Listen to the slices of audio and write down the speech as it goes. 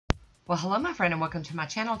Well, hello my friend and welcome to my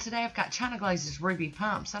channel. Today I've got China Glaze's Ruby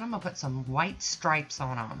Pumps and I'm going to put some white stripes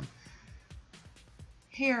on them.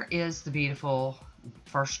 Here is the beautiful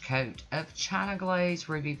first coat of China Glaze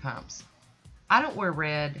Ruby Pumps. I don't wear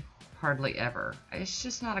red hardly ever. It's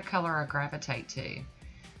just not a color I gravitate to.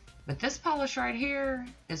 But this polish right here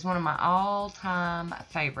is one of my all-time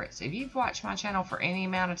favorites. If you've watched my channel for any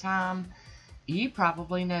amount of time, you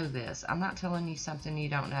probably know this. I'm not telling you something you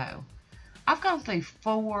don't know. I've gone through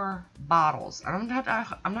 4 bottles. I'm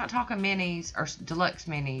not talking minis or deluxe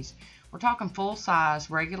minis. We're talking full-size,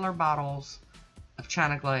 regular bottles of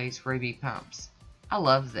China Glaze Ruby Pumps. I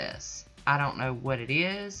love this. I don't know what it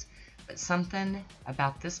is, but something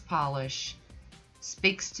about this polish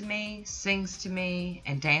speaks to me, sings to me,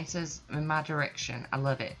 and dances in my direction. I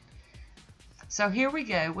love it. So here we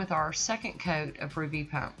go with our second coat of Ruby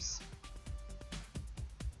Pumps.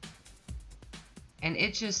 And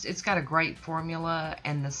it's got a great formula,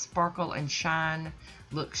 and the sparkle and shine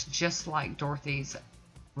looks just like Dorothy's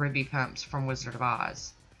Ruby Pumps from Wizard of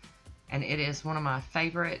Oz. And it is one of my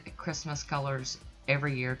favorite Christmas colors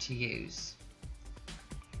every year to use.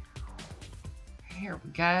 Here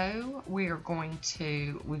we go. We've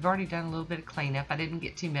already done a little bit of cleanup. I didn't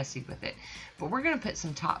get too messy with it. But we're going to put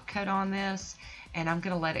some top coat on this, and I'm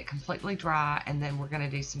going to let it completely dry, and then we're going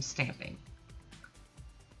to do some stamping.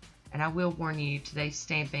 And I will warn you, today's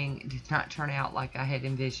stamping did not turn out like I had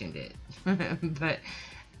envisioned it. But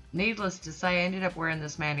needless to say, I ended up wearing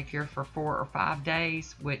this manicure for 4 or 5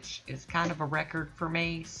 days, which is kind of a record for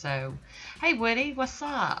me. So, hey Woody, what's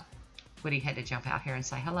up? Woody had to jump out here and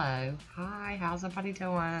say hello. Hi, how's everybody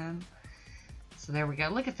doing? So there we go.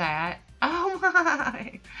 Look at that. Oh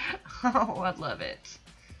my! Oh, I love it.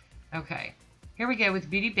 Okay, here we go with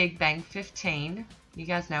Beauty Big Bang 15. You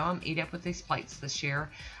guys know I'm eat up with these plates this year.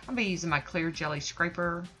 I'm going to be using my clear jelly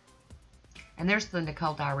scraper. And there's the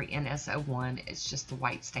Nicole Diary NS01. It's just the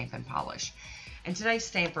white stamping polish. And today's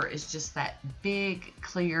stamper is just that big,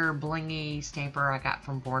 clear, blingy stamper I got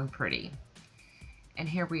from Born Pretty. And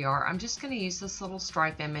here we are. I'm just going to use this little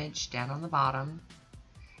stripe image down on the bottom.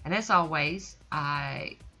 And as always,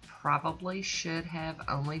 I probably should have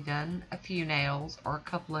only done a few nails or a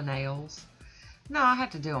couple of nails. No, I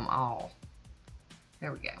have to do them all.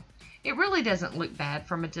 There we go. It really doesn't look bad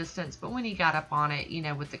from a distance, but when you got up on it, you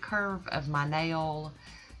know, with the curve of my nail,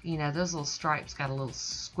 you know, those little stripes got a little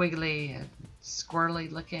squiggly and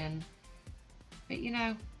squirrely looking. But, you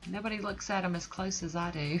know, nobody looks at them as close as I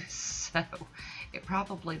do, so it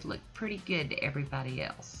probably looked pretty good to everybody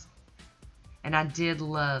else. And I did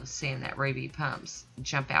love seeing that Ruby Pumps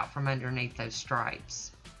jump out from underneath those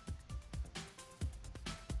stripes.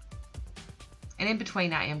 And in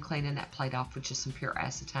between, I am cleaning that plate off with just some pure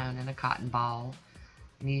acetone and a cotton ball.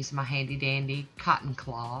 And using my handy dandy cotton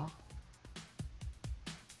claw.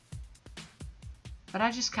 But I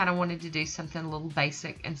just kind of wanted to do something a little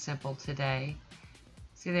basic and simple today.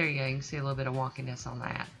 See, there you go. You can see a little bit of wonkiness on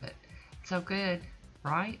that. But it's all good,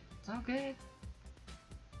 right? It's all good.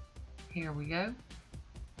 Here we go.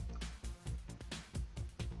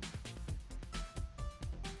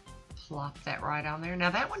 Plop that right on there. Now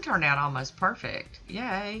that one turned out almost perfect.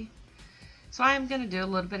 Yay. So I am going to do a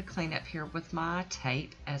little bit of cleanup here with my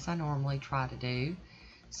tape, as I normally try to do.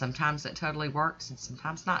 Sometimes it totally works and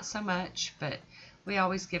sometimes not so much, but we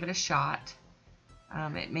always give it a shot.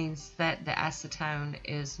 It means that the acetone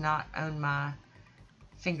is not on my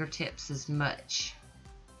fingertips as much,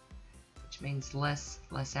 which means less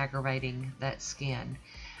aggravating that skin.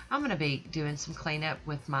 I'm going to be doing some cleanup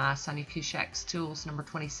with my Sonia Tools number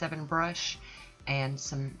 27 brush and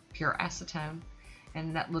some pure acetone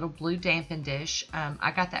and that little blue dampen dish.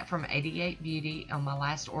 I got that from 88 Beauty on my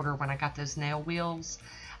last order when I got those nail wheels.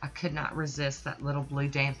 I could not resist that little blue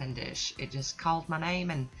dampen dish. It just called my name,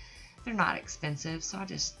 and they're not expensive, so I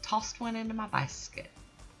just tossed one into my basket.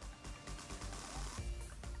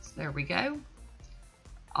 So there we go.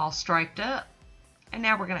 All striped up. And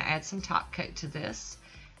now we're going to add some top coat to this.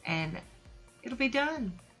 And it'll be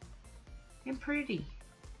done and pretty.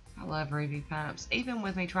 I love Ruby Pumps. Even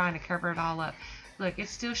with me trying to cover it all up, look, it's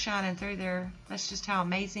still shining through there. That's just how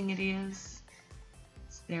amazing it is.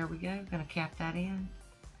 So there we go. Gonna cap that in.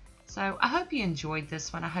 So I hope you enjoyed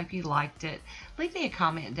this one. I hope you liked it. Leave me a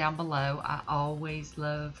comment down below. I always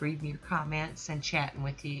love reading your comments and chatting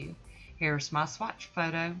with you. Here's my swatch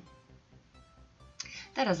photo.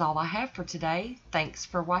 That is all I have for today. Thanks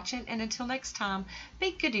for watching, and until next time,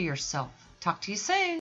 be good to yourself. Talk to you soon.